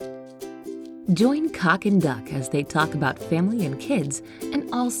Join Cock and Duck as they talk about family and kids and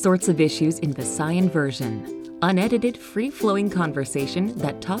all sorts of issues in Visayan version. Unedited, free-flowing conversation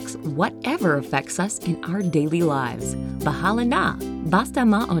that talks whatever affects us in our daily lives. Bahala na, basta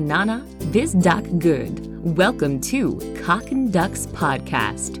maonana, Bizdak good. Welcome to Cock and Duck's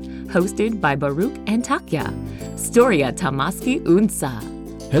podcast, hosted by Baruch and Takya. Storya Tamaski Unsa.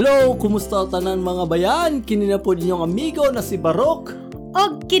 Hello! Kumusta tanan mga bayan? Kini na po ninyong amigo na si Baruch.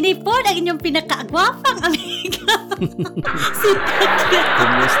 O kini po ang inyong pinakaagwapang amiga. Si Takya.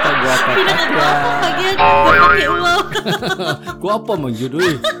 Kumusta, gwapa Takya? Pinakagwapang pag yun. Papakiuwaw. Gwapa man yun,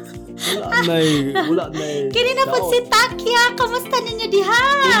 uy. Wala na Kini na po si Takya. Kamusta ninyo diha?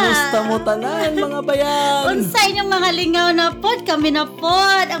 Kumusta mo tanan mga bayan? Unsa inyong mga lingaw na pod, kami na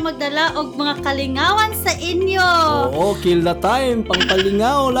pod ang magdala og mga kalingawan sa inyo. Oo, kill the time.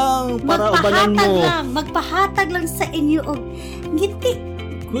 Pangpalingaw lang para ubanan mo. Magpahatag lang sa inyo og ngiti.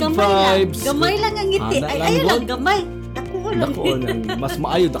 Good Gamay vibes. lang. Gamay lang ang ngiti. Ana Ay, lang, ayun lang, God. gamay. Dakuon lang. Dakoon. Mas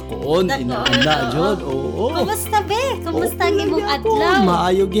maayo dakoon. Dakoon, Inaanda, oo. Jod. Oo. Kumusta be? Kumusta ang Okay, imong gihapon. adlaw?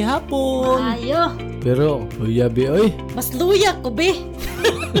 Maayo gihapon. Ayo. Pero, luya be, oy. Mas luya ko be.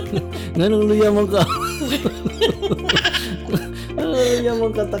 Nganong luya mo ka? Nganong luya mo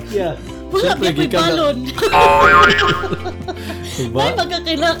ka, Takya? Wala Siyempre, may gikan na- balon. Diba? Ay,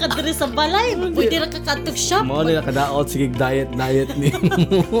 magkakailangan diri sa balay. Pwede na kakatog shop. Mo na nakadaot sige diet ni.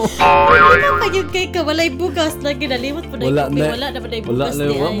 Pwede na pag yung kay ka, walay bugas. Lagi nalimot po na Wala yung na. wala na ba na yung Wala bugas na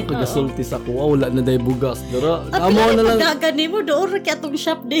di wa ay. mo kagasulti sa kuwa, wala na day bugas. Dara, At amo na lang. pagdagan ni mo, doon rin kaya itong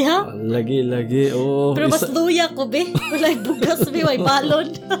shop di ha. Lagi. Oh, Pero mas luya ko be. Walay bugas be, way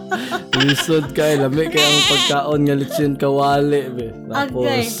balon. Lisod kay lami kay ang pagkaon nga litsin kawali be.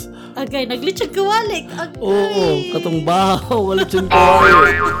 Agay. Tapos Agay, naglitsod kawalik. oo, katong bahaw wala litsin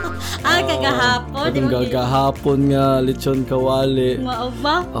kawali. Kagahapon. di Katong mo gagahapon nga litsin kawali. Mao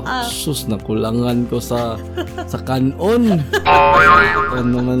ba? Sus, nakulangan ko sa kanon.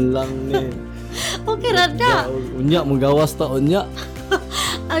 Ano man lang ni. Okay ra na. Unya, magawas ta, unya.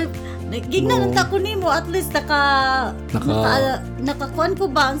 Gingnan ta ko nimo at least nakakuan ko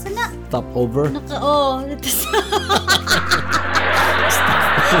ba ang sana Top over.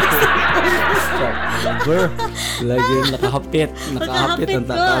 Stop over. Lagi nakahapit ang ko, taka sa nakahapit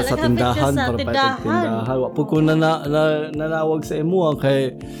tindahan ka sa para pa tindahan. tindahan. Wa po ko nanawag sa imo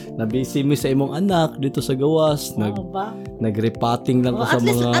kay nabisi mi sa imong anak dito sa gawas. ba? Nagrepating lang ko sa At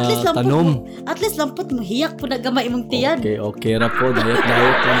least mga tanom. At least lampot mo hiyak po na gamay imong tiyan. Okay ra po. Diet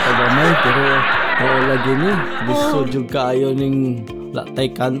lang tagamay. Pero lagi ni. Gusto jud kaayo ning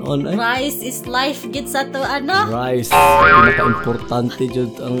latay kanon ay. Rice is life gid sa to ano? Rice, pinaka-importante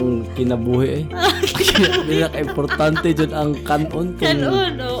jud ang kinabuhi eh. Pinaka-importante jud ang kanon.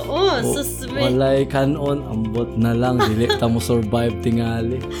 Kanon, oo, susme. Walay kanon, ambot na lang, dili ta mo survive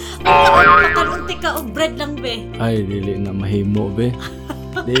tingali. Pakanunti ka og bread lang be. Ay, dili na mahimo be.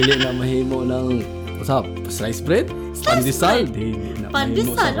 Dili na mahimo ng usap, slice bread? Pandesal, dili na mahimo.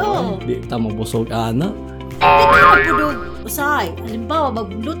 Pandesal, oo. Di ta mabusog ana. Di ka magpudog. Usay, halimbawa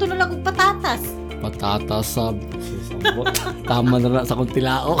magluto na lang og patatas. Patatas sa tama na lang sa kong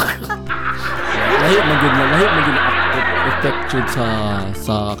tilaok. Lahi magid effect jud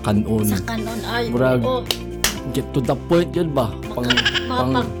sa kanon. Sa kanon ay Murag, oo. get to the point yun ba? Pang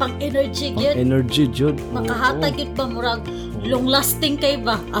energy Pang gyud. energy jud. Makahatag yun ba murag long lasting kay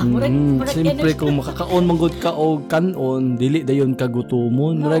ba? Murag Siyempre kung makakaon manggod ka o kanon, dili dayon ka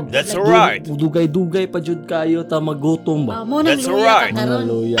gutomon. Murag, That's right. Dugay-dugay pa jud kayo ta magutom ba? mo nang That's luya right. ka karon.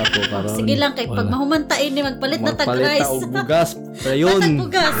 Naluya ko karon. Sige lang kay pag mahumantain ni magpalit na tag Magpalit rice. ta og bugas. Dayon. Matag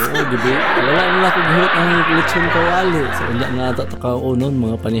bugas. Oo, dibi. Wala na lang kung hihot ang lechon kawali. So, unya nga ta kaunon,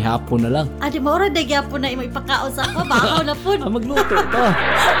 mga panihapon na lang. Adi mo ora gyapon na imo ipakaon sa ako, bakaw na pud. Magluto ta.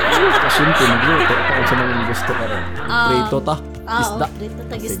 Kasunto, magluto ta. Kung sa mga gusto ka rin. Prito ta. Isda. Dito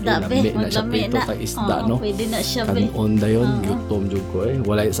tag Sige, isda be. lami na siya, Maglami prito na. tag isda, Oo, no? Pwede na siya be. Kanon dayon, gutom jud ko eh.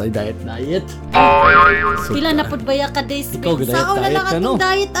 Wala sa diet. So, Pila na pud baya ka days be. Ikaw, gidayat Sao na diet lang ka, no? atong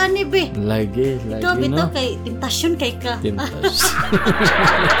diet ani be. Lagi Ikaw bitaw na. kay tentasyon kay ka.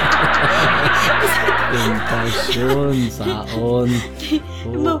 Tentasyon, saon.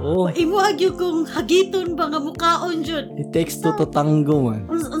 Oo. Imo agyo kung hagiton ba nga mukaon jud. It takes two to tango man.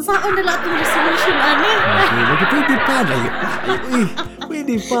 Unsaon na lang atong resolution ani? Lagi pwede pa.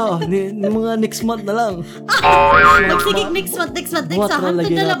 Pwede pa. Mga next month na lang. Magsigig next month. Buhat Sa na hantod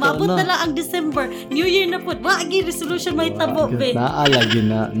lagi na lang, nato, maabot no? na lang ang December. New Year na po. Wagi resolution may tabo, be. Naalagi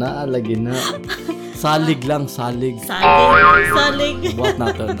na. Salig lang. Salig. Buhat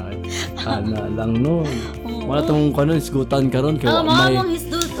nato na. Ana lang no. Wala tong kanon isgutan karon kay Ang wala mga may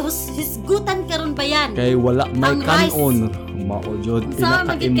hisgutan karon ba yan? kay wala may Ang rice. kanon. Mao jud Saan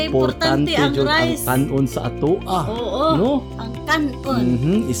magiging importante pinaka-importante ang jud ang rice? kanon sa atoa. Oo. No? Ang kanon.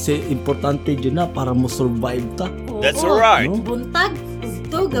 Isi importante jud na para mo survive ta. Oo. That's alright. No? Buntag,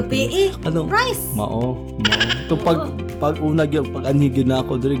 ugto, gabi Ano? rice. Mao. Ito pag una gyud pag anhigid na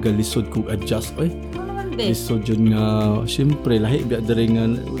ako diri galisod kog adjust oy. Ano naman be? Lisod jud nga syempre lahi biya diri nga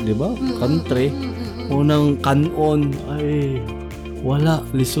di ba? Country. Unang kanon ay wala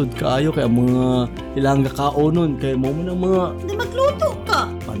lisod kaayo kay ang mga ilang kaonon kay mo man ang mga Hindi magluto ka.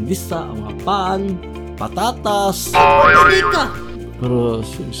 pandisa, ang mga pan, patatas. Hindi ka. Pero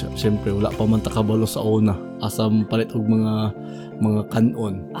syempre wala pa man takabalo sa una. Asam palit og mga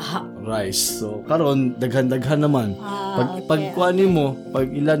kanon, Aha. rice. So karon daghan-daghan naman. Pag okay. kuan nimo, pag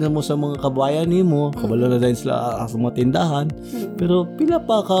ilan mo sa mga kabayan nimo, kabalo na din sila sa mga tindahan. Pero pila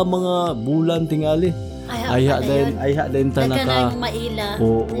pa ka mga bulan tingali. Ayha din ta Dagan na naka. yung maila.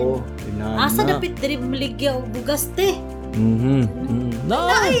 Oo, inana. Asa dapit diri maligya og bugas te.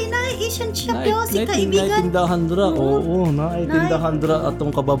 Naay, Asian shop yo si kaibigan. tindahan dra. Oo, naay tindahan dra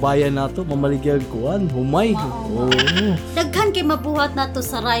atong kababayan nato mamaligyan kuan, humay. Oo. Daghan kay mabuhat nato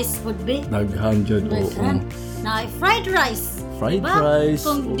sa rice food be. Daghan jud. Oo. Daghan. Na fried rice. Fried Diba? rice.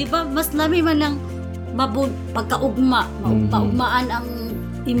 Kung di ba mas lami man lang pagkaugma, paugmaan ang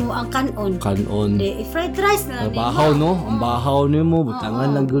imo ang kanon. Kanon. Di fried rice na lang Bahaw nimo. no, ang bahaw nimo, butangan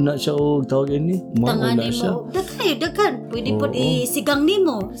lang guna siya og tawag ini. Tangan Mauna siya. nimo. Daghan. Pwede pod Oo. isigang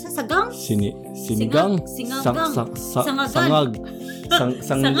nimo. Sa sagang. Sinigang, Singagang. Sangagan.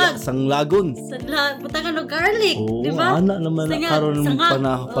 sangag, sanglagon. Butangan og garlic, Oo, di ba? ana naman na Sangag, karon sangag.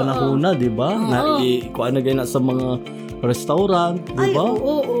 panahon na, di ba? Oo. Na kuan na gina sa mga restaurant, di Ay, ba?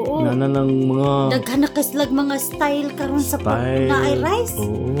 oo. Nana ng mga Daghan na kaslag mga style karon sa style. na ay rice,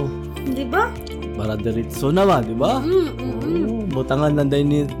 Oo. di ba? Para diretso na ba, di ba? Oo, butangan lang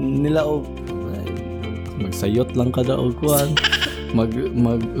dahil nila og magsayot lang kada og kuan.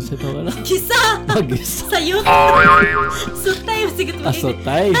 Usay pa wala. Kisa Magisa. sayo. Sutay sige to.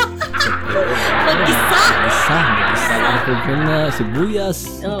 Asotay. Magisa. Magisa lang po na sibuyas,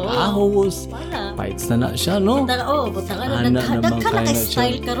 Oo. ahos, Wala. fights na siya, no? Butangan Ana daghan naman na kaya kay na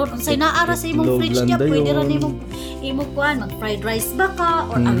style siya. karon. Unsay naara sa imong Itlog fridge lang niya, pwede dayon. ra nimo kuan mag fried rice ba ka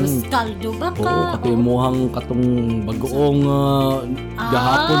or arroz caldo ba ka? Oo, kasi muhang katong bagoong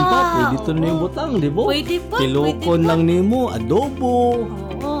gahapon pa, pwede ito na yung butang, di ba? Pwede pa. Kilokon lang nimo, adobo,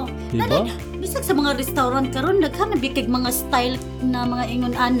 Oo. di ba? Bisag sa mga restaurant karon daghan na bikig mga style na mga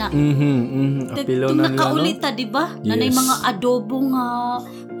ingon ana. Apilo na nila, no? Nakaulita, di ba? Nanay Yes. mga adobong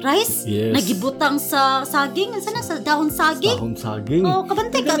rice, Yes. nagibutang sa saging, sana sa dahon saging. Dahon saging. Oh,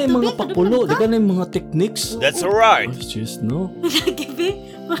 kabantay ka Dagan na yung mga pakulo, dagan na yung mga techniques. That's alright. Oh, jeez, no? Nagibi.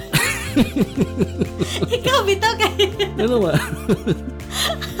 Ikaw bitaw kay Ano ba?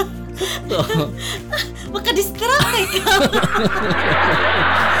 makadistract kay ka.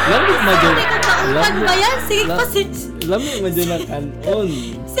 Lami madyan. Sabi ko kauban ba yan? Sige La- pa Lami madyan na kanon.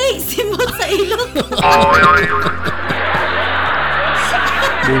 sexy mo sa ilong.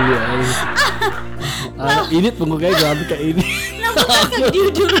 Dili ay. Init mo kayo, grabe ka init.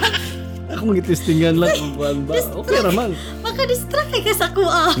 Nakakagdudurang. Ako mag-testingan lang kung buwan ba. Okay raman. Makadistract kay ka sa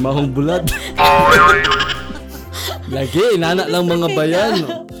kuha. Mahong bulad. Lagi, inana lang mga bayan.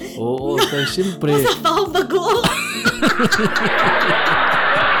 Oo, so siyempre. Sa pahong bagoong.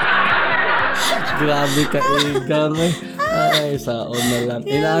 Grabe ka, Igang. Ay, saon na lang.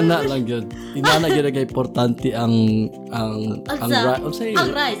 Inana lang yun. Inana yun ang importante ang rice.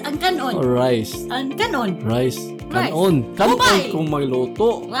 Ang rice. Ang kanon. Rice. Ang kanon. Rice. Rice. Kanon. Kanon Humay. kung may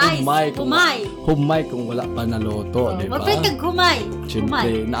luto. Rice. Humay. Humay kung wala pa na luto, di ba? Mapay kag humay.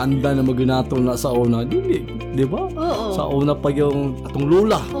 Siyempre, naanda na maginato na sa una. Di ba? Oo. Sa una pa yung atong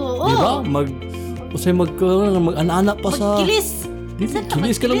lula. Oo. Di ba? Mag-ana pa sa... Magkilis. Saan ka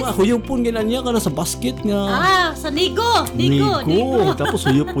Kilis ka magkilis? naman. Huyupon ginanya ka na sa basket nga. Sa nigo. Nigo. Tapos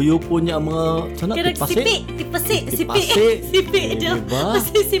huyupon niya ang mga... Sana, Kirag tipase. Tipasi. Tipase. Sipi. Eh, daw. diba?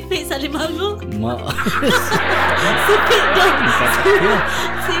 Kasi sipi sa limango. Sipi daw.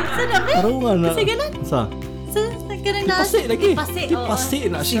 Saan na ba? Araw nga na. Sige lang. Sa? Ganun na. Tipase lagi. Tipasi. Tipasi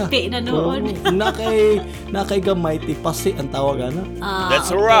na siya. Sipi na noon. Oo. Nakay gamay, tipasi ang tawag ana. That's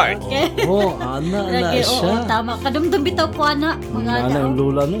alright. Okay. Oo, ana na Lagi, siya. tama. Kadumdum bitaw po, ana. Mga Ana yung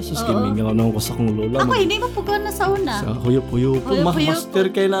lola no. Sus, kimingaw na ko sa kong lola. Ako, hindi mo po na sa una. Sa huyup-huyup. Huyup-huyup. Master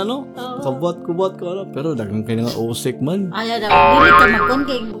kay na no. Oo. Kabuat ko ano. Pero dagang kay nga usik man. Ayaw daw. Dili ka magkon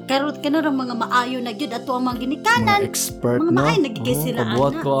kay karot ka na mga maayo na gyud ato ang mga Mga ginikanan. expert Mga no. maay, nagigay Oo, sila,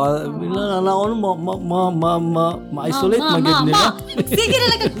 kabuat ana. ko. Bila na ako ma-isolate man gid nila. Sige na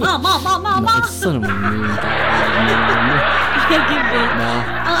lang. Ma. Naisa naman yung tawag nila. Gibol. Na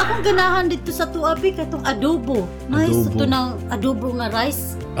Ang akong ganahan dito sa tuabi katong adobo. Nice Adobo. to ng adobo nga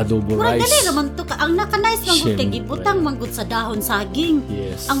rice. adobo Murag rice. dali naman to ka. Ang naka-nice man gud kay Siyempre. gibutang man gud sa dahon saging.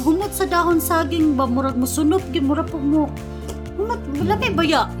 Yes. Ang humot sa dahon saging ba murag mo sunop gid murag po mo. Humot lami ba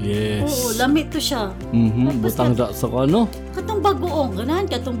ya? Yes. Oo, lami to siya. Mhm. Tapos Butang da sa ano? Katong bagoong, ganahan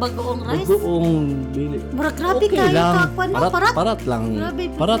katong bagoong rice. Bagoong dili. Murag grabe Okay kayo lang. ka no, parat. Parat lang. Grabe.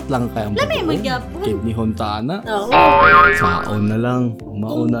 Parat lang kay ang Lami bagoong. magyapon. Kidnihon ta na. Oo. Saon na lang.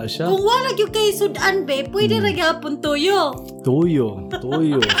 Mauna siya. Kung wala gyud kay sudan be, pwede ra gyapon tuyo. Tuyo.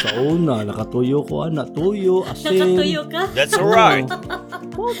 Sa una. Nakatuyo ko ana. Tuyo. Asin. Nakatuyo ka? That's alright.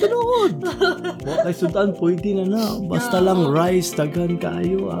 Oh, tinuod. Kay sudan, pwede na. Basta lang rice, daghan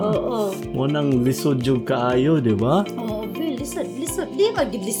kaayo. Oo. Mo nang lisod yung kaayo, di ba? Oo, be, lisod. Di ba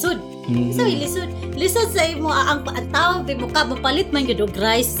gid lisod? Mhm. So, lisod sa imo ang tawag be mo ka mapalit man gyud og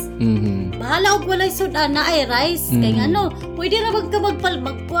rice. Mhm. Bahala og walay sudan na ay rice. Kay Mhm. ngano, pwede ra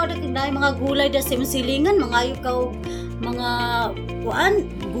magkuha na mga gulay da sa imong silingan, mga ayo ka og mga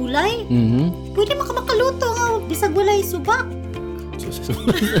gulay. Mhm. Pwede makaluto nga bisag walay subak.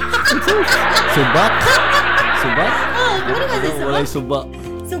 Subak? Subak? Oh, pwede ba sa Walay subak?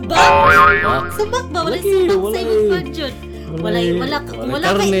 subak. Subak? Subak ba? Walay Lagi, subak sa walay. imong budget. Walay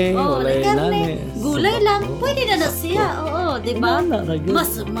karne, walay karne. nane. Gulay Subak, lang. oh. Pwede na siya. Oo, di ba? Wala na, gyud.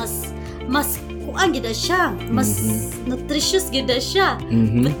 Mas kuan gid na siya. Mas nutritious gid na siya.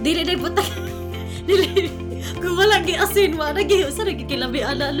 Mhm. But dili na butang. Dili. Kung wala gi asin, wala gi usa ra gi kilabi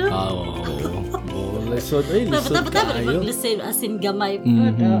ala lo. Oh, lisod ay lisod Tapos kaayo. mag-listen asin gamay po.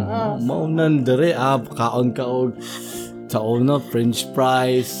 Mhm. Maunan dere kaon ka og sa una french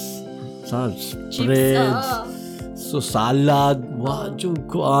fries, sa Chips. bread, so salad, wa jud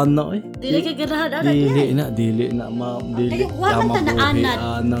ko ana eh. Dili ka ganahan ana. Dili na dili Ay, wala man tanaanad.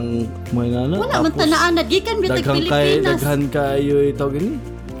 ng may nana. Wala man tanaanad gikan bitag Pilipinas. Daghan kayo ito gani.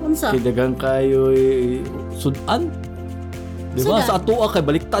 Unsa? Kay daghan kayo sudan. Di ba? Sudan? Sa atoa kay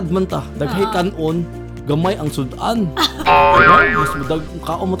baliktad man ta. Daghay Oo. kanon, gamay ang sudan. Di ba? Mas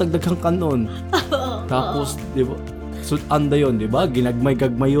kaon mo daghang kanon. Tapos, di ba? Sudan dayon, di ba?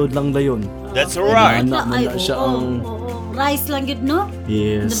 Ginagmay-gagmayod lang dayon. That's alright. Inana mo na siya ang rice lang gid no?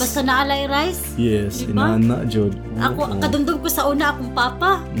 yes. Basta naalay rice. Yes, Di ba? inana jud. Ako kadumdum ko sa una akong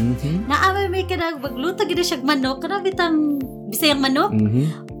papa. Mhm. Naamay may kanang magluto gid siya manok, kana bitang bisayang manok.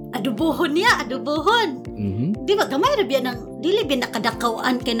 Mhm. Adobohon niya, adobohon. Mhm. Di ba gamay ra biya nang dili biya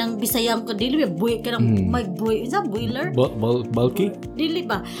nakadakawaan kay nang bisayang ko dili biya buhi kanang may buhi, isa boiler. Bulky? Dili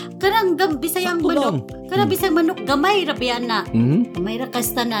ba? Kanang bisayang Sakto manok. Kanang bisayang manok gamay ra biya na. Mhm. Gamay ra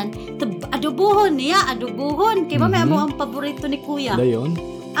kastanan. Adobohon niya, adobohon. Kay ba may amo ang paborito ni kuya. Dayon.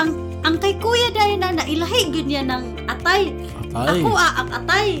 Ang kay kuya dahil na ilahi gyud niya ng atay. Atay. Ako ang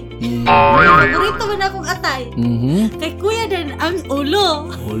atay. Mhm. Paborito man akong atay. Mhm. Kay kuya din ang ulo.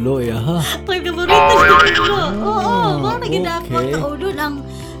 Ulo ha. Pag paborito niya ang ulo. Oo, mga ginako okay. ang ulo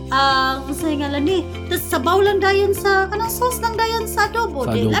ang say ngalan ni. Tas sabaw lang dayon sa kanang sauce lang dayon sa adobo.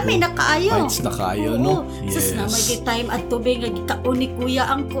 Sa Di adobo. lami na kaayo. Bites na kaayo, no? Sus na may Yes. time at tubig nga gikaon ni kuya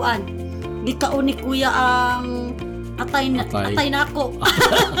ang kuan. Gikaon ni kuya ang atay na ako.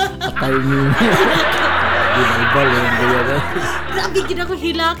 Atay niyo. Di balbal yung gaya na. Grabe gid ako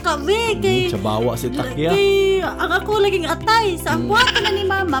hilaka we kay Sabawa si Takya. kay ang ako laging atay sa ang buhat na ni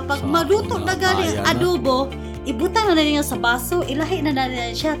mama pag Sa maluto una, na gani kaya na. adobo ibutang na niya sa baso ilahi na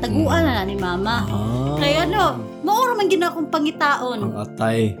niya siya taguan na ni mama. Kaya maura man gina akong pangitaon Ang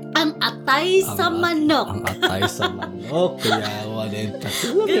atay. ang atay sa manok. Ang atay sa manok. Kaya din. Kasi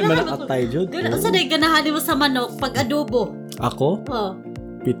man ang atay jud. Gano'n sa day ganahan mo sa manok pag adobo. Ako, Oh,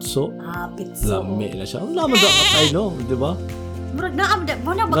 pitso. pizza. Lami na siya. Ang laman sa atay, no? Di ba? Murag na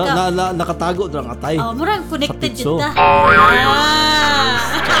mo na baga. Nakatago doon ang atay. Oh, murag connected Sa pitso. jud ta.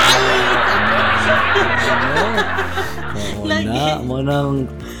 Oo Lagi. na. Mo nang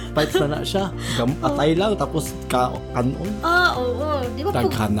pipes na siya. Atay lang. Tapos kanon. Oo. Di ba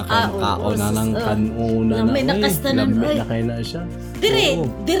Daghan na kayo kaon na ng kanon na. Lami na Uy, kastanan, Lami uy. na kayo na siya. Dire, Oo.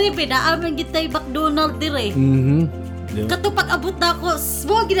 dire pinaaman gitay McDonald dire. Mhm. Di ba? Kato pag abot na ako,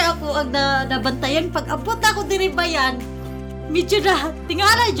 mo gina ako ang nabantayan pag abot na ako dire bayan. Medyo na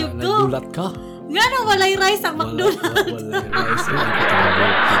tingala jud ko. Nagulat ka. Ngano walay rice ang McDonald. Wala rice.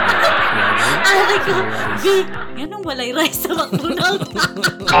 Ay ko, big. Ngano walay rice sa McDonald.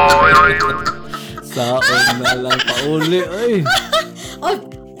 Saon na lang pauli. Ay. Oh,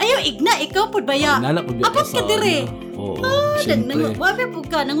 ayo igna ikaw pud baya. Nala pag Abot ka dire. Oo. Dan Siyempre. wabi pud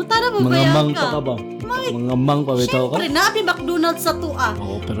ka nangutana mo Mga baya mang ka. pa ka ba? Mga mang pa bitaw ka? Siyempre, nabi McDonald's sa tua.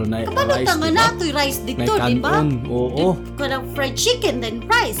 Oo, pero na Kapano rice, ka nga di ba? na ito'y rice May dito, di ba? kanon. Oo. Kanang fried chicken, then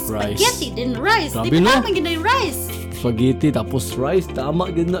rice. Rice. Spaghetti, then rice. Grabe, Di ba no? naman ginay rice? spaghetti tapos rice, tama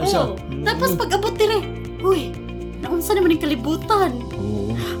gid na siya. Oo. Tapos pag-abot dire, uy, naunsa naman yung kalibutan.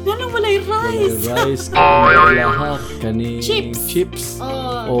 Oo. Ganun walay rice. Rice, kani lahat, kani Chips.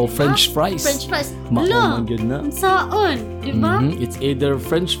 o French fries. French fries. Mao Hala, man gyud na. unsaon, di ba? It's either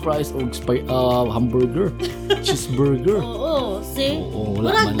French fries o hamburger, cheeseburger. Oo, see? Oo,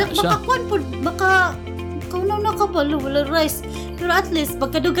 wala man na siya. Makakuan po, kaunaw na ka ba, wala rice. Pero at least,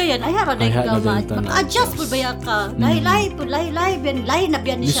 pagkadugayan, ay hara na Ay, hara ikaw, na din tanan. maka-adjust po ba yan ka? Lahi-lahi, lahi na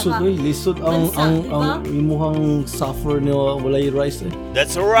biyan ni siya Lisod ka. lisod ang Bansa, ang diba? imuhang suffer ni walay rice eh.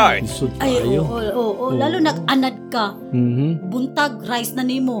 That's alright. Lisod Ay, kayo. oo, lalo nag-anad ka. Buntag, rice na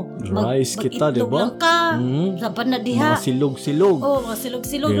nimo. Rice kita, mag-itlog diba? lang ka. Mhm. Laban na diha. Mga silog-silog. Oo, mga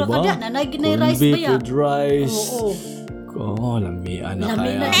silog-silog lang Diba? ka diha. Nanay ginay Corned rice ba beef yan? with rice. Oo. Oh, lamian na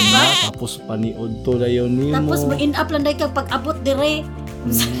Lami na, kaya. diba? Tapos paniod to na yun nimo. Tapos mag-in up lang dahil kang pag-abot dire.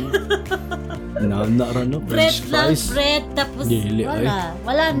 Nara no, Bread French lang, fries. bread. Tapos Dili,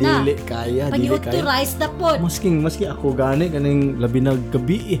 wala na. Dili kaya, dili Paniud to kaya. rice na po. Maski ako gani kaning labi na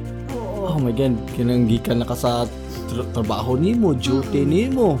gabi eh. Oo. Oh my god, kinang gikan na ka sa trabaho nimo, duty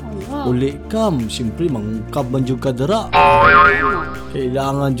nimo. Oo. Uli kam, siyempre mangkab man jud ka dira.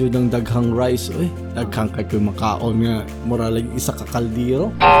 Kailangan jud ng daghang rice oy. Daghang kay makaon nga mura lang isa ka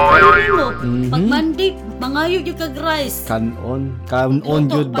kaldero. Ano mo? Mhm. Pag Monday, mangayo yung kag rice. Kanon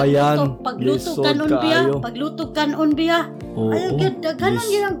Luto, jud bayan. Pagluto Lisod kanon biya. kaayo. Pagluto kanon biya. Oo. Ayaw gid ganon Yes.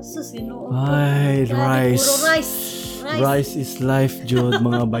 gyud ang susino. Ay, rice. Puro rice. Rice is life jud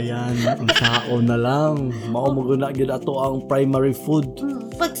mga bayan. Ang saon na lang. Mao mo guna gyud ato ang primary food.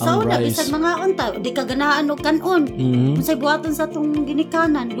 Pag Ang sauna, rice. bisag mga unta, di ka ganaan og kanon. Mhm. Unsay buhaton sa tong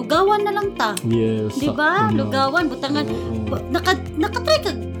ginikanan, lugawan na lang ta. Yes. Di ba? sakto na. Lugawan, butangan. Oo. Nakatry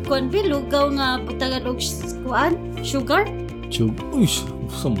ka kuan bi lugaw nga butangan og kuan, sugar? Chug, uy,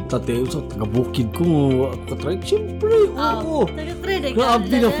 sa tate, sa taga-bukid ko, katry, siyempre, oo. Nakatry na ka.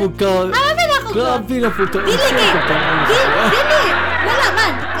 Grabe na po ka. Grabe na po ka. Dili kay. Dili. Wala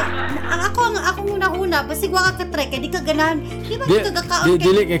man. Ako una basig wa ka katry kay di ka ganahan. Di ba di ka gakaon kay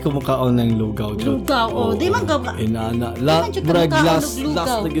Dili kay kumakaon ng lugaw. Chug. lugaw? Oh, di man ka. Inana. Di man jud ka Murag makaon last og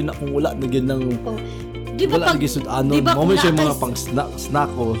lugaw. na gyud na kung wala na gyud ng Di ba wala pag gisud anon. di ba Mo siya kung mga naay- pang snack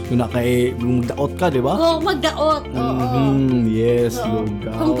o yun na kay daot ka, di ba? Oh, magdaot. Oo. Yes, Oo.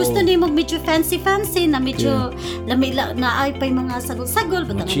 lugaw. Kung gusto niyo mag medyo fancy na medyo lami na ay pa yung mga sagol-sagol Mga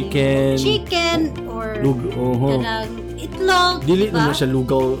butang chicken. or Oho. kanang itlog, Dili diba? na siya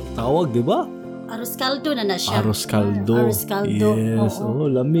lugaw tawag, di ba? Arroz caldo na siya. Arroz caldo. Arroz caldo. Yes. Oo.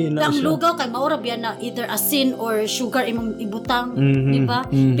 Lami na Ang siya. lugaw kay maura biyan na either asin or sugar imong ibutang, Mhm, di ba?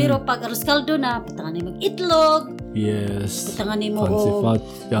 mhm. Pero pag arroz caldo na, butangan nimo itlog, Yes. butangan nimo Fancy og fat.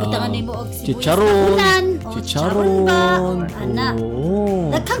 butangan nimo og sibuyas Chicharon. na unan, o chicharon ba, Chicharon. or ana.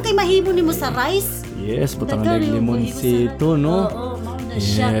 Oo. Daghang kay mahimo nimo sa rice. Yes, butang Daghang na mahimo limonsito, sa- no? Oo, mao na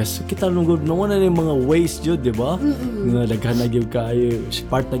siya. Yes. Kita nung naman na yung mga ways jud, di ba? Mm-mm. Nga daghan na gyud kayo.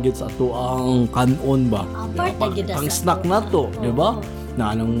 Part na gyud sa ato ang kanon ba? Ang part na gyud Ang sa snack na to, Oo, di ba? oo.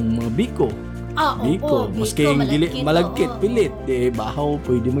 Na anong mga biko. Oo, Biko. Maski yung malagkit, pilit. Di bahaw,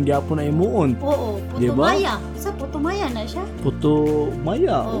 pwede magyapon na imuon. Oo, Diba? putumaya. Sa putumaya na siya. Puto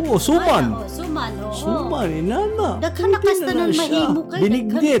maya. Oo, suman. Oo, suman. Oo. Suman, inana. Daghan na Pwede kasta na nun siya. mahimo kay.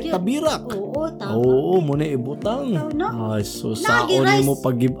 Binignit, daghan tabirak. Oo, tama. Oo, muna ibutang. Ikaw, no? Ay, so Lagi saon rice. mo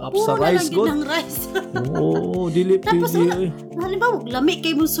pag-give up Puro sa na rice lang yun god. ng rice. Oo, dili Tapos pwede. wala- Halimbawa, lami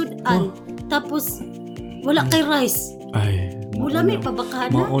kay mo sudan. Tapos, wala kay rice. Ay, Mulami pa baka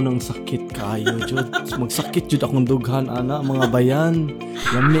na. maunang sakit kayo, Jud. Magsakit jud akong dughan, ana, mga bayan.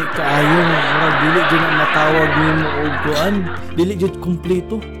 Lami kaayo. Murag dili jud na matawag nimo og kuan. Dili jud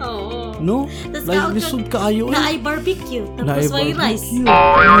kumpleto, Oo. no? Tas Like kaon- lisod kaayo. Na ay barbecue. Na Tapos may rice. barbecue.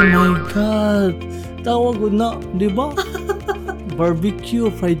 Oh my God. Tawag ko na, di ba? Barbecue,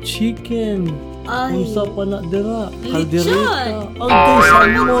 fried chicken. Ay. Unsa pa na dira? Lechon. Kaldereta. Agay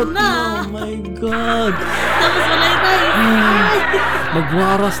samot. na. Oh my God. Tapos wala yung rice.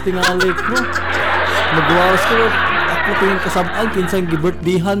 Magwaras tingali ko. Magwaras ko. Ako tingin kasabaan. Kinsang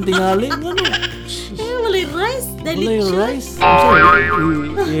gibirthdayhan tingali. Ano? Eh, wala yung rice. Wala Dali yung siya. rice.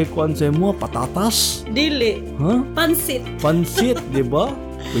 Sorry. Kuan sa mo, patatas. Dili. Ha? Pansit. Pansit, di ba?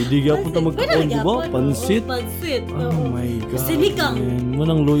 Pwede ka punta magkaon, di ba? Pansit. Pansit. Oh Oo. my God. Sinigang. Man.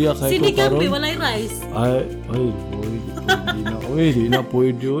 Munang luya kay ko Sinigang, karon. wala yung rice. Ay, boy. Di na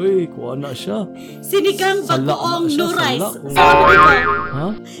pwede, oy. Kuha na siya. Sinigang Sala bagoong na siya, no rice. sala. Sabi ko ba? Ha?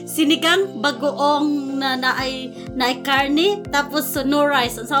 Sinigang bagoong na naay karne tapos no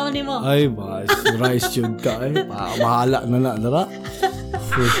rice. Ang sabi ni mo? Ay, ba, rice yun ka, eh. Mahala na na, dara.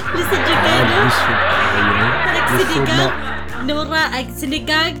 Listen, Jay, kayo, no? Lisod kayo. Lisod Sinigang na. Nora, ay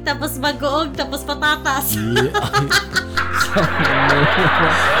sinigang, tapos bagoong, tapos patatas.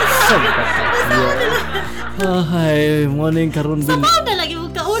 Ay, morning karon din. Sabaw na lagi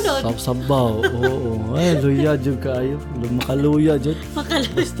mong kaunod. Sabaw. Oo. Ay, luya jud kaayo. Makaluya jud. Makala.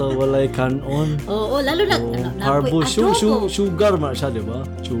 Basta walay kanon. Oo, lalo na. Carbo, adobo. sugar man siya, di ba?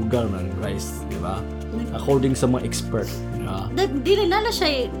 Sugar ng rice, di ba? According sa mga expert. Di rin, nala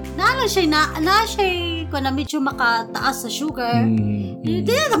siya, kung na medyo makataas sa sugar. Di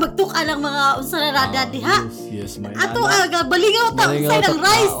na magtuka lang mga unsa na rada diha. Yes, may Ato balingaw ta unsay ng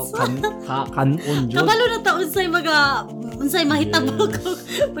rice. Kanon jud. Kabalo na ta unsay unsay mahitabo ko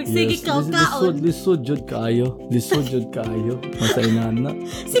pagsigi kaon. Lisod jud kaayo. Masay nana.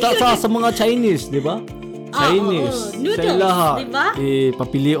 Sa mga Chinese, di ba? Chinese. Noodles, lahat. di ba?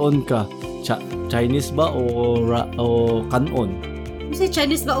 Papilion ka. Chinese ba o kanon? Unsay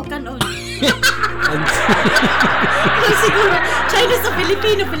Chinese ba o kanon? Siguro Chinese o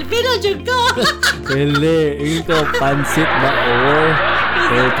Filipino jud ko. Pili, ikaw pansit ba o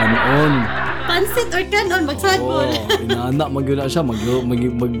kanon? Pansit or kanon magsagol. Inaanak magyud na siya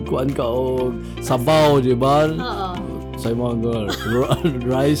magkuan ka o sabaw, di ba? Oo. Sa mga girl,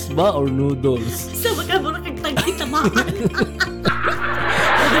 rice ba or noodles? So magkamura kag tagdi tamaan.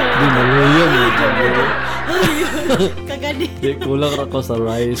 Di maluya mo. Kagani. Di kulang ra ko sa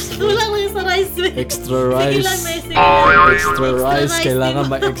rice. Kulang lang sa rice. Extra Sige rice. lang, may sige lang. Extra rice, kailangan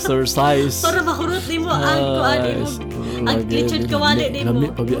ma-exercise. Para mahurot ni mo ang kuan mo. Ang kitchen kawali ni mo. Lami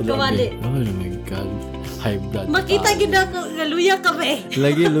pa biya Kawali. Oh my God. High blood. Makita gid ako nga luya ka ba eh.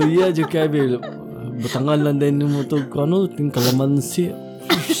 Lagi luya jud kay bil. Butangan lang din mo to kano ting kalamansi.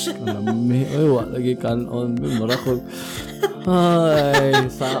 Kalami. Ay wa lagi kanon marakog. Ay,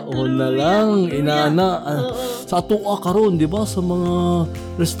 saon na lang inana. Sa tuwa karon, di ba, sa mga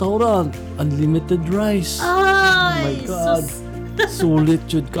restaurant, unlimited rice. Ay, my God. Sulit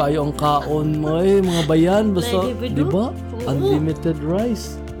jud kayo ang kaon mo mga bayan basta, di ba? Unlimited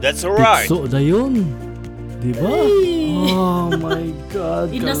rice. That's alright. So dayon. Di ba? Oh my God.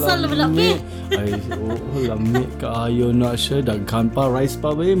 Inasal kalami. lami. Ay, lami kaayo na siya. Daghan pa rice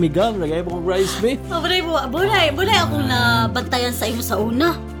pa ba? Migal, lagay pa kong rice ba? Bulay akong nabantayan sa imo sa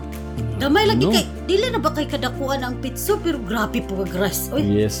una. Gamay lagi kay dili na ba kay kadakuan ang pizza pero grabe po kag rice. Oy.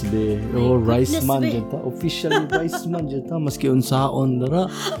 Yes, be. Rice man dyan ta. Officially rice man dyan ta. Maski unsaon dara.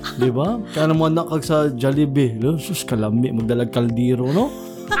 Di ba? Kaya naman na kag sa Jollibee. Sus, kalami. Magdalag kaldero, no?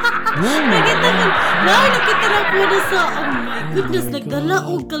 Nakita lang ko na sa, oh my goodness, nagdala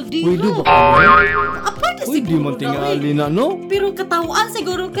og kaldero. Pwede ba ka? Aparte Pwede siguro man tingali na, no? pero katawaan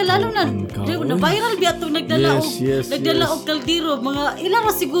siguro kay lalo na na viral biya itong nagdala Yes, nagdala yes. og kaldero. Mga ilang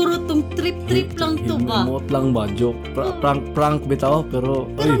ra siguro tong trip lang to ba? Remote lang ba? Joke. Prank bitaw. Pero,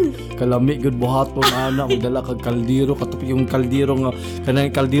 ay, kalami good buhaton ana. Magdala kag kaldero. Katupi yung kaldero nga.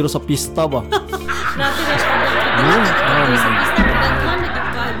 Kanang kaldero sa pista ba? Grabe na siya. Sa pista ko daghan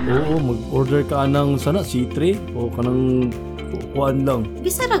nagkakan. Oo, mag-order ka anang sana C3 o kanang kuan lang.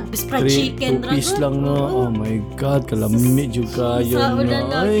 Bisa fried chicken 2 piece lang na. Oh my God, kalami jud kayo Sa una na.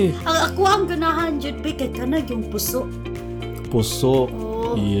 lang. Ay, Ako ang ganahan jud kay kanag yung puso. puso.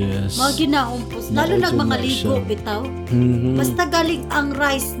 Oo. Yes. Mga ginaong puso. Lalo Medyo nag mga na ligo siya. bitaw. Mhm. Basta galing ang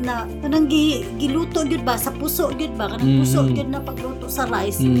rice na kanang giluto gyud ba sa puso gyud ba kanang puso gyud na pagluto sa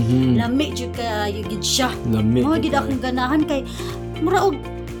rice. Mhm. Lami jud kayo gyud siya. Lami. Mga gid akong ganahan kay mura og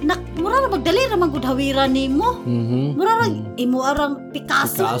mura ra magdali ra man gud hawiran nimo. Mhm. Mura ra imo arang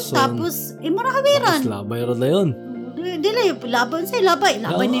Picasso Picasso. tapos imo ra hawiran. Tapos labay ra dayon. Dili laban say labay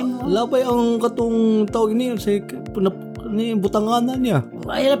nimo. Labay ang katong tawag ni ni butanganan niya.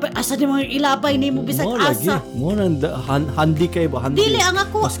 Ay asa ni mga ilabay nimo bisag asa. Mo nang handi kay ba handi. Dili ang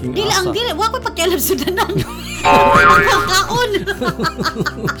ako, Masking dili ang asa. dili, wa ko pakialam sa danan. Kaon.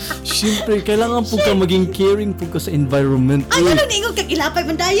 Siyempre, kailangan po ka maging caring po ka sa environment. Ay, ano ni ingog kag ilapay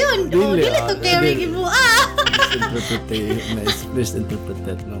man dayon. Oh, Dili, dili to caring dili. mo Please interpret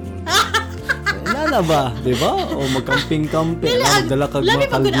naman. Wala na ba? Di ba? O magkamping-camping. Magdala kag Lami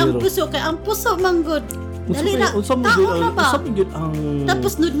mga man gud ang kaldero. puso kay ang puso man gud. Dali na. Unsa mo Tao na ba? gud ang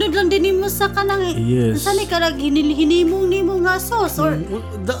Tapos nudnud lang din nimo sa kanang Yes. Saan karag hinimong nimo nga sauce or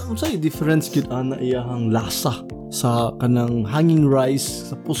unsay difference gid ana iyahang lasa sa kanang hanging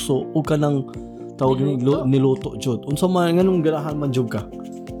rice sa puso o kanang tawag ni niluto jud. Unsa man nganong ganahan man jud ka?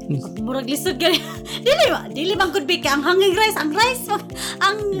 murag lisod gani. Dili man gud be kay ang hanging rice, ang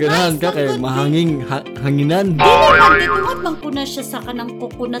Ganahan rice ka man kay gud, be. mahanging hanginan. Dili man kay tungod man kuna siya sa kanang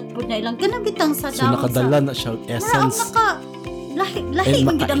coconut pud na ilang kanang bitang sa So nakadala na siya Mura ang essence lahi and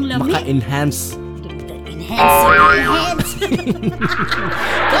man gid ang lami. maka-enhance. hands.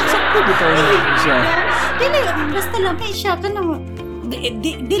 Sakto bitaw na siya. Dili, basta lami siya. Kanang,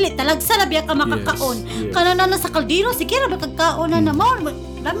 dili, talagsa na biya ka makakaon. Yes. Kana na sa kaldero, sige na ba kagkaon na na.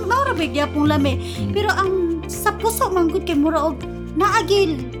 Maura ba gyapong lami. Pero ang sa puso, manggod kay mura og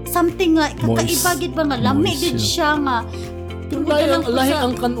naagil something nga, kakaibagid ba nga, lami Moist din siya nga. Lahi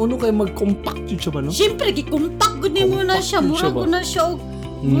ang kanuno kay mag-compact yun siya ba, no? Siyempre, gikumpak gud ni mo na siya. Compact yun siya Mura ba? gud na siya.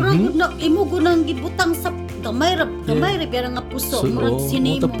 Mura gud na, imo gud nang gibutang sa gamay ra biya nga puso. Mura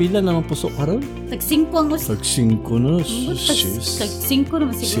sinimo. Tapila naman puso karon. Tag-5 ang usa. Tag-5 na. Tag-5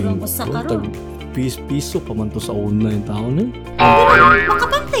 naman siguro ang usa karon. Piso pa man to sa una yung taon eh. Pero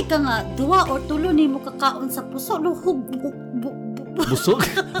makabantay ka nga, 2 or 3 nimo kakaon sa puso. Luhog. Busog?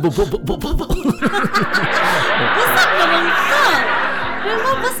 Basag naman ka. Pero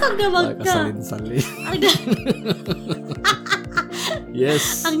basag naman ka. Kasalin-salin.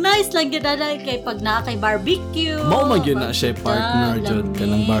 Yes. Ang nice lang yun na kay pag na kay barbecue. Mao man yun na siya partner dyan ka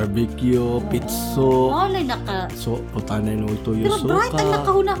ng barbecue, pizzo. Malay na ka. So, putanay no tuyo Pero so bright ang ka.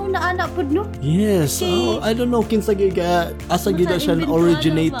 nakahuna-huna anak po, no? Yes. Okay. Oh, I don't know kinsa gyud ka asa gyud siya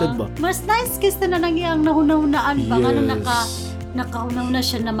originated ba? Mas nice kaysa na nang iyang nahuna-hunaan ba? Yes. Ano nakahuna-huna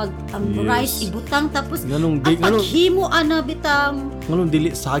siya na mag Yes. rice ibutang tapos Ganong ang di ganong paghimo ana bitang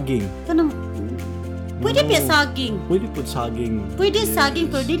dili saging. kanang pwede pa saging. Pwede pud saging. Pwede Yes. saging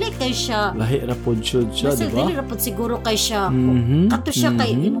pero dili kay siya. Lahi ra pud siya, Basta di dili ba? ra pud siguro kay siya. Mhm. Kato siya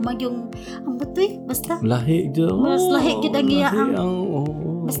kay Mhm. imo mag yung ang butoy basta. Lahi gyud. Mas lahi gyud ang iya Lahi ang- oo.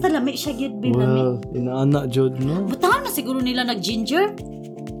 Basta lami siya gyud binami. Well, inaana jud no. Butangan na siguro nila nag-ginger.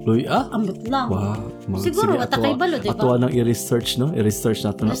 Loy Ambot lang. Wow. Siguro, wata kay balo, di ba? Ato nang i-research, no? I-research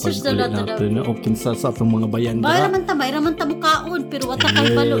natin na Research pag-uli na natin, natin. No? O kinsa sa atong mga bayan. Mayra man ta mukaon pero wata kay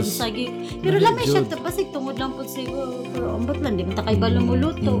Yes. balo sagi. Pero Dali, lamay siya Jud. basig tungod lang pud siguro. Pero ambot lang di man ta kay balo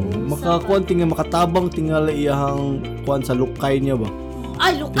muluto. Makakuan tinga makatabang tingala iyahang kuan sa lukay niya ba?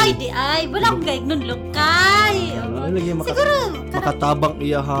 Ay lukay di ay wala akong gaig nun lukay. Ano lagi Siguro makatabang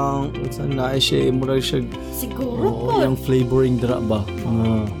iyahang saan na siya mura siya siguro po. yung flavoring dra ba?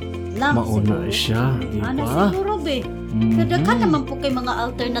 Lang Mauna siguro. siya, di Ano ba? siguro be? Kada ka naman po kay mga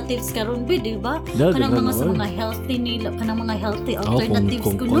alternatives karon be, di ba? Kanang mga sa mga healthy nila, kanang mga healthy alternatives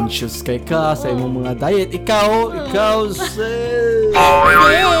kung kuno. conscious kay ka sa imong mga diet, ikaw sis!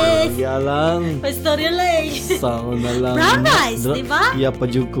 Yes. Kaya lang. Pastorya lang. Sao na lang. Brown rice, di ba? Iya pa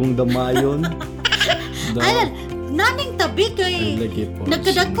jud kong damayon. Ayan, naning tabi kay Lagi po.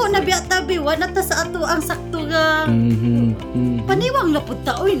 nagkadako na biya tabi wala ta sa ato ang sakto nga paniwang na pud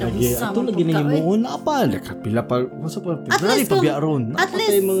ta oy na Lagi, usa ato man lagi pud ka, nang oy. imuon pa. Pila pa, masa pa, At February least pa kung- biya ron. at Napatay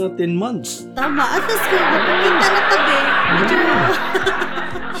least- mga 10 months. Tama, at least kung mapakita na tabi medyo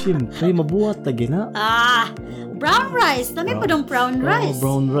Siyempre, mabuhat lagi na. brown rice nami po ng brown rice.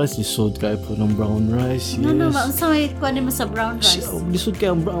 Brown rice. Lisod kayo po ng brown rice. Yes. No, unsa may kuan mo sa brown rice? Lisod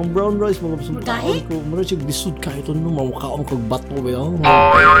kayo ang brown rice. Mga Magahi? ko. Mara siya lisod kayo ito. Mukhaon kag bato. I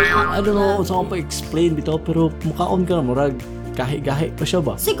don't know sa pa explain dito. Pero mukhaon ka na. Murag gahi-gahi pa siya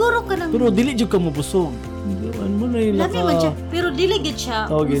ba? Siguro ka nang Pero dili jud ka mabusog. Ano mo na yung lami man siya, pero dili gid siya.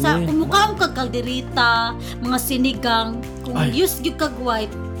 Oh, Kung sa gini. kung kag kalderita, mga sinigang, kung Ay. use gyud kag white,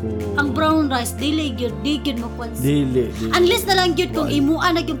 ang brown rice dili gyud mo kwan. Dili. Unless na lang gyud kung Why?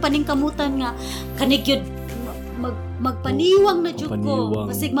 imuan na yung paningkamutan nga kanig gyud magpaniwang na jud ko. Paniwang.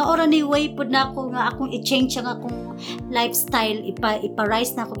 Kasi maora ni way pud na ako nga akong i-change ang akong lifestyle,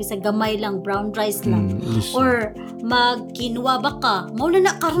 ipa-rice na ako bisag gamay lang brown rice lang. Or magkinwa ba ka? Mao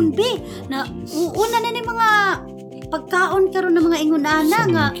na karon be na una na ni mga pagkaon karon ng mga ingunana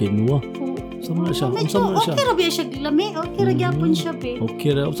nga Kinwa. Sama na siya. medyo Sama na siya. okay ra ba siya lami? Okay ra gyapon siya be.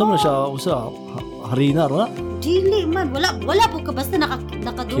 Okay ra. Sama na siya. Usa harina ra. Dili man wala po ka basta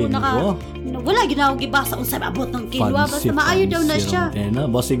nakaduo Kinwa. wala ginaw gibasa unsa abot ng kinwa basta maayo daw na siya. Tena,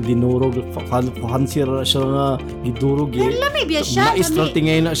 basig dinurog. Fancy ra siya nga gidurog. Pero lami biya siya. Mais ra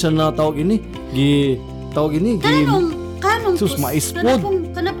tingay na siya na tawag ini. Tawag ini. Kanong Sus, mais pod. kanapong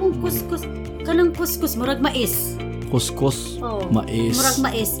kanang kuskus murag mais. Kuskus. Oh, Mais. murag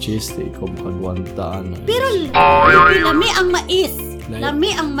mais. Cheese, ikaw makagwantaan. Pero lami ang mais.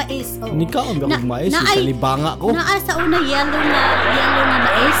 Lami ang mais. Oh. Nikaon ba kong mais? na- ay- Ikalibanga ko. Naa sa una yellow na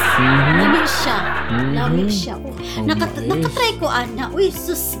mais. Lami siya. Lami siya. Oh. Ang mais. Nakatry ko ana. Uy,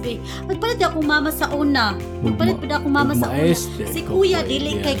 sus be. Magpalit ako mama sa una. Magpalit pa ako mama sa una. Mais, Si ikaw kuya pa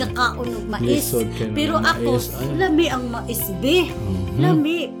dili yan. kay kakaon og mais. Lisod kay Pero mga ako mais, ay. lami ang mais be.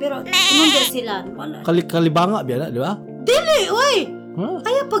 Lami pero umanda sila. Wala. Kalibanga biya na, di ba? Dili oy. Huh?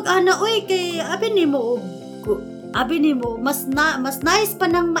 Kaya pag ana oy kay abi nimo mas nice pa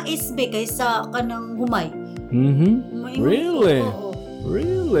ng mais be kaysa kanang humay. Mhm. Maingon Really? ko, oo.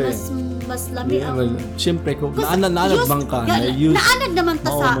 Really? Mas lami Yeah, ang well, siyempre, kung Kasi naanad use- bang ka, ga- na-use. naanad naman ta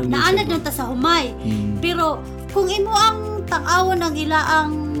sa Mao man yun naanad siya. naman ta sa humay. Mm. Pero kung imo ang tang-awon ng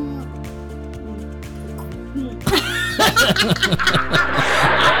ilaang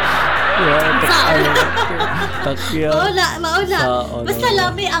Yeah, takya. mauna. Sa- Basta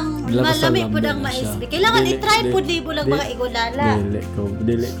lami ang Basta malami lami pud ang na mais. siya. Kailangan Dili- i-try dili- pud libo lang dili- mga igulala.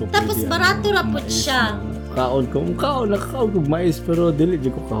 Dili ko. Tapos pwede barato ang ra pud mais siya. na- Kaon ko, nakakaon ko mais, pero dili di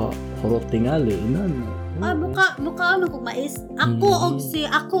ko kahurot tingali. Inan. Mukha ano kung mais. Ako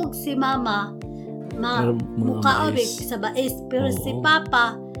og si mama Pero mga mukha mais. sa mais, pero Oo. si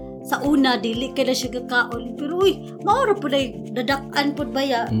papa sa una dili kay na siya kakaon, pero maoro pud ay dadakan pud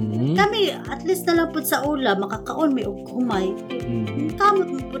baya. Mhm. Kami at least na lang pud sa ula makakaon may og humay. Mhm. Kamot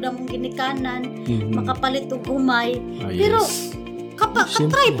mo pud among ginikanan, Mhm. makapalit og humay. Ah, Pero yes. katry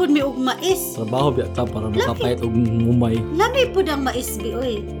Siyempre. pud mi og mais. Trabaho biya ta para makapayat og mumay. Lami pud ang mais bi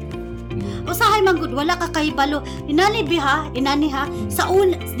oy. Mm. Usahay man gud wala ka kahibalo. Inani ha sa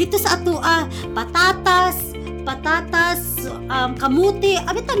una dito sa atoa patatas, kamuti,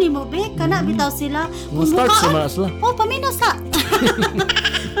 abitan nimo be kana bitaw sila. Mga start sa mga sila. Oh, paminasa.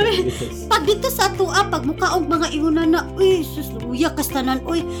 Yes. Pag dito sa atua, pag mukhaog mga inguna na, uy, sus, uya kastanan,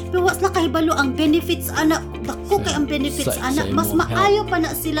 uy, pero was na kahibalo ang benefits, anak, dako kay ang benefits, Sa anak, mas imong maayo pa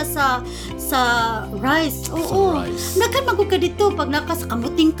na sila sa rice. Oo. rice. Nagkan magod ka dito, pag naka sa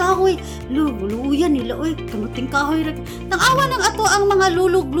kamuting kahoy, luya nila, uy, kamuting kahoy. Nang-awa ng ato ang mga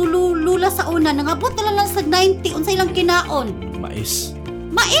lula sa una, nangabot na lang sa 90, unsay lang kinaon. Mais.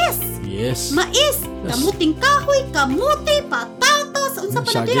 Mais! Yes. Mais! Yes. Kamuting kahoy, kamuti, patatas, unsa pa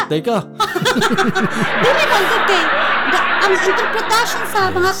na Syagit dira? tayo ka. Dili man gud kay ang interpretation sa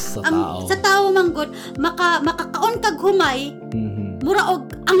mga Sa tao. sa tao man gud makakaon kag humay Mhm. mura og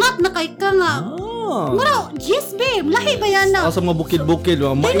angat na kay ka nga. Mura yes babe, lahi ba yan na? Sa mga bukid-bukid,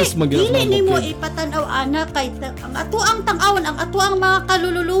 mga mais maginas Dili mga nimo bukid. ipatanaw ana kay ang atuang tang-awon, ang atuang mga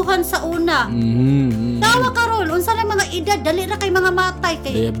kalululuhan sa una. Mhm. Tawa karon unsa na mga edad dali ra kay mga matay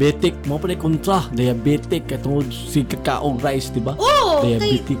kay. Diabetic, mo pa kontra. Diabetic, katungod si kakaong rice, di ba? Oh, kay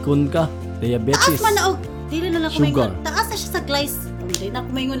Diabeticon ka. taas Diabetes. man na og dili na lang Sugar. kumingon. Taas na siya sa glyce. Hindi na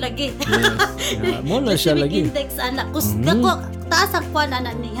kumingon lagi. Yes. Mo na siya Glycemic lagi. index anak. Kus Mhm. dako taas ang kuan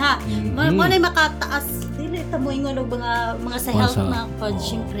ana niha. Mhm. Mo na makataas. Dili ta mo ingon og mga sa health na kuan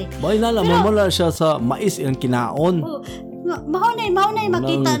syempre. Bay lala, Pero- mo na siya sa mais ilang kinaon. Oh, mahunay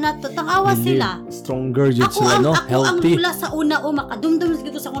makita na to tangawa sila. Stronger jud sila, no? Ako ang Healthy. lula sa una makadumdum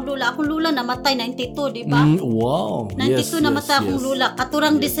siguro sa akong lula. Akong lula namatay 92, di ba? Wow. 92 namatay akong lula.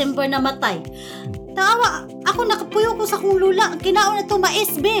 Katurang December namatay. Tawa, ako nakapuyo ko sa akong lula. Ang kinaon na to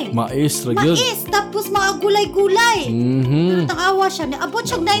mais be. Mais ra gyud. Mais, tapos mga gulay-gulay. Pero Mhm. tangawa siya, niabot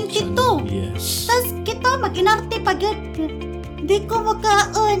siya 92. Yes. Tapos kita, mag-inarte pa yun. Di ko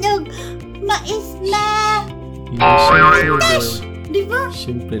makaon og mais na. Yes, Di ba?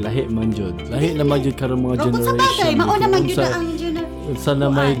 siyempre, lahi man jud. Lahi naman jud karon mga Kung sa generation. bagay, mauna man yun Kung na ang yun na. sa na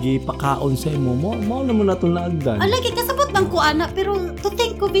may gipakaon sa imo, mo na mo na itong naagdan. Alagi, kasabot bang ko ana, pero to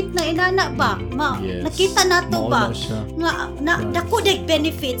think of it na inana ba? Yes. Nakita na to ba? Mauna siya. Nga, dako dig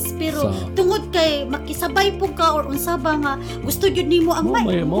benefits, pero Sa- tungod kay makisabay po ka or unsa ba nga, gusto yun nimo ang Mo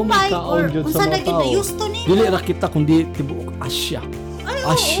may humay kaon or jud unsa sa na mga gid tao. na gusto nimo. Dili ra kita kundi tibuok Asya. Ay,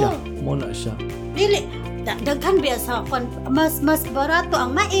 Asya. oo. Mo na siya. Dili daghan biya sa mas barato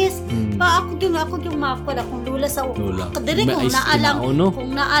ang mais. Pa ako yung mapod akong lula sa Lula. kadiri kung Mais naalang kinaon, no? kung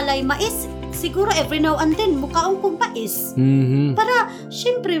naalay mais siguro every now and then mukhaon kong mais. Mhm. Para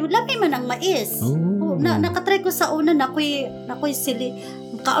syempre lami man ang mais. Oh. Nakatry ko sa una na ko'y sili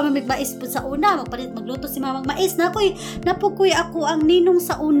kaon may mais po sa una magluto si mamang mais na napukoy ako ang ninong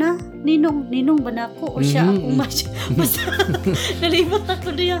sa una ninong ba na ako o siya ako basta nalibot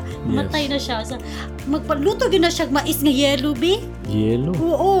ako niya matay na siya sa magpaluto gyud na siya mais nga yellow be Yellow.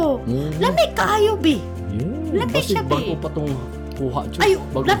 oo Mhm. lami kaayo be Yeah. Lami Basig siya, bago be. pa tong kuha jud. ay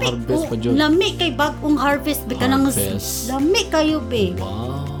Bago lami harvest pa jud. lami kay bagong harvest be kanang Harvest. lami kayo be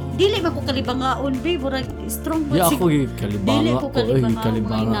Wow. dili ba ko kalibangaon be murag strong ba Ya sig- ako kalibanga Dili ko ko. kalibanga,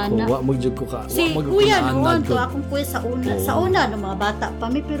 Kalibanga mga ko. inana. Wa magjud ko ka. Si wa magjud ko kuya naanad noon ko. to akong kuya sa una. Oo. Sa una no mga bata pa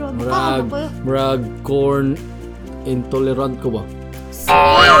mi pero mukha Murag, ko. murag corn intolerant ko ba?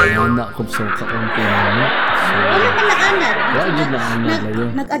 Anak ko sa kaon ko ano. Wala man naanad. Wa jud na anad layo.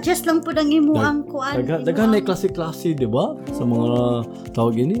 Nag-adjust lang po ang imo Nag- ang kuan. Daghan na klase-klase, di ba? Sa mga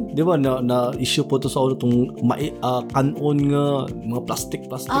tawag ini, di ba na issue po to sa ulo tong kanon nga mga plastic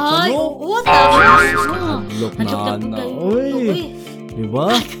Ay, ano? oo, tama. Hadlok na Hadlok na. kayo. Uy, di ba?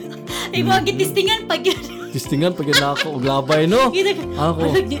 Ay, mga gitistingan pag yun. Testingan pag na ako og labay no. Gina ka. Ako.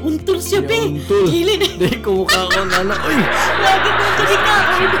 Alag ni untul siya be. Untul. Dili na. Di ko mukha ko na uy. Lagi ko ito ka.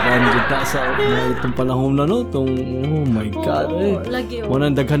 Bandit na sa itong panahon na no. Itong, oh my God eh. Lagi Muna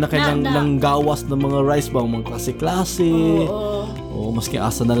daghan na kayo Na. ng gawas ng mga rice bang mga klase-klase. Oo. Oo, maski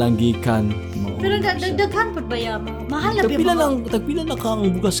asa na lang gikan. Pero daghan pa ba yan? Mahal na ba Tagpila mga- lang, tagpila na ka ang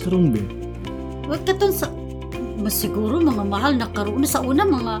bugas karon be. Wag ka tong sa mas siguro mga mahal na karon sa una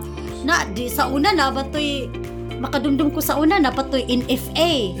mga na di sa una na batoy makadumdum ko sa una na patoy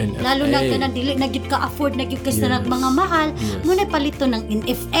NFA. NFA. Lalo na kanang dili na gyud ka afford na gyud kasi Yes. nag mga mahal Yes. muna palito ng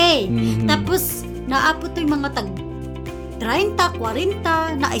NFA. Mhm. Tapos naapot toy mga tag 30, 40,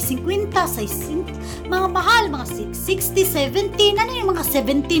 na ay 50, 60, mga mahal, mga 60, 70, ano yung mga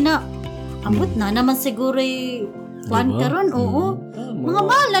 70 na. Ambot na naman siguro kwan Diba? karon, oo. Mga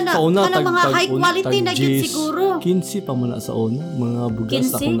mahal na Sa una, kanang mga high quality na gyud J's, siguro. 15 pa man na sa una, mga bugas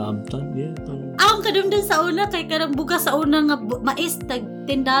 15? ako naabtan. Yeah, itong Ang kadumdum sa una kay karang bugas sa una nga mais tag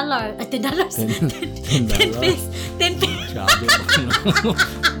 $10. Ay $10. 10 pesos. 10 pesos. Grabe po na.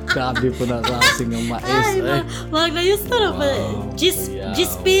 Grabe po na klase ng mais. Ay, Ay, wag na yun na ba? Wow. 10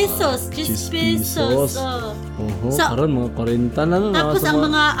 pesos. 10 10 pesos. pesos. Oh. oho, Sa- karon mga 40 na no. Tapos sa ang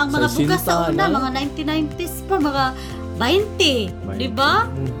mga bugas sa 60 una, na. mga 1990s pa, mga 20, di ba?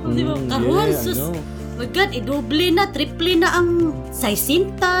 Mhm, Di ba? Karon, yeah, sus, ano. my God, idoble na, triple na ang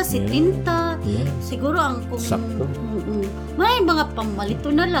 60, 70. Yeah. Siguro ang kung... Sakto. May mga pamalito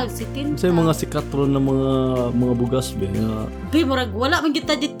na lang, 70. Sa mga sikat ron na mga bugas be. Be, murag wala man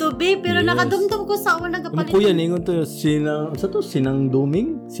kita dito, be. Pero Yes. nakadumdum ko sa una Ano kapalit. kuya ningon to sa to Sinang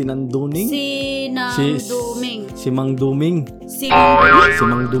Duming, Sinang Duning, Sinang Duming. si Mang Duming, Sinang Duming? si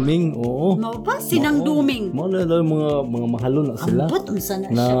Mang Duming, oo. Mao ba? Sinang Duming. Mo na lang mga mahalon na sila. Ambot, unsa na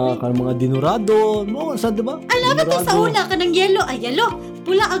siya, Na be. kan mga dinurado, mo sa di ba? Ay, laban tayo sa una, kanang yellow. Ay, yellow.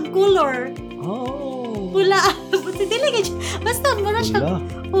 Pula ang color. Oh. Pula. Buti dili ka siya. Basta, muna siya. Pula.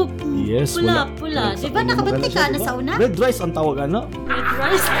 Oh, Yes, pula, wala. pula. Sa Di ba una nakabanti maganda ka siya, na di ba? sa una? Red rice ang tawag ano? Red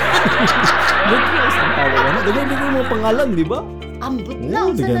rice. Red rice ang tawag ano? Dagay mga pangalan, di ba? Ambot na. Oo,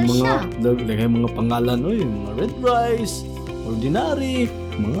 Unsa dagay na mga siya? dagay mga pangalan oy, mga red rice, ordinary,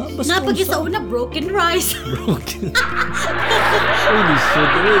 mga basta Napagi sa una, broken rice. broken. Holy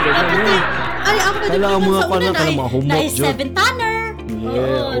shit, oy, Tapos dagay. ay, ang pwede Kailangan ko mga sa una kanan, na mga humot, ay Jod. 7 tanner.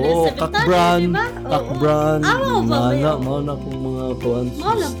 Yeah, na oh, 7 Kak tanner, Brand, diba? Kak Oo. Brand, Ah, oo, mana, oo. mana kung mga kuan.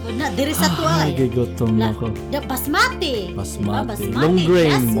 Mao lang po na. Diri sa to Ay, ay. gigotom La- ako. Basmati. Basmati. Diba? Long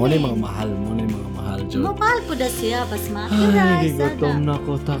grain, jasmine. mo na yung mga mahal, mo na yung mga mahal, Jod. Mapahal po na siya, basmati Ay, rice. gigotom ana. na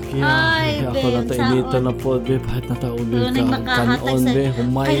ko, takya. Ay, Ako be, na unsaon. tainita na po, be, kahit natauli Oo, ka, nang makahatag kanon, sa- be,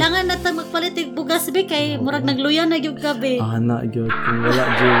 humay. Kailangan na tayo magpalit yung bugas be kay murag nagluya na yung gabi. Ana, Jod, kung wala,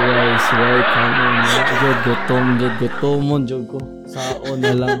 Jod, rice, wala, kanon, wala, Jod, gutomon, Jod ko, saon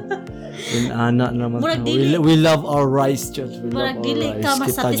na lang. In ana naman. Murag dili. We love our rice, Jod. We Murag love our dili rice. ka Kita, Jod.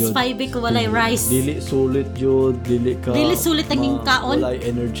 masatisfy be kung walay rice. Dili sulit, Jod. Dili ka. Dili sulit ang iyong kaon? Walay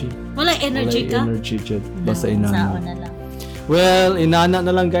energy. Walay energy ka. Energy, Jod. Basta inana. Saon na lang. Well, inana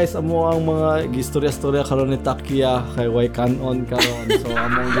na lang guys amo ang mga istorya-istorya karon ni Takia kay Way Kanon karon. So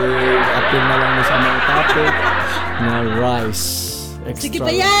among gi-appeal na lang sa among topic na rice. Extra Sige ba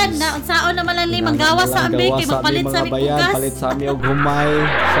yan? rice. Na unsaon naman lang Inana limang gawas na sa lang, ambi gawas kay sa magpalit aming sa mga aming bayan, bugas. palit sa aming og humay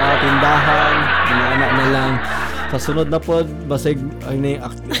sa tindahan. Inana na lang. Sa sunod na pod basig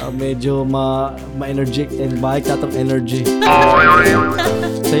medyo ma-energetic and bike katong energy.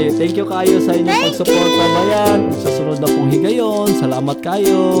 Say thank you kayo sa inyong pag-support sa bayan. Sa sunod na pong higayon. Salamat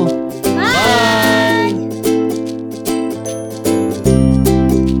kayo. Bye!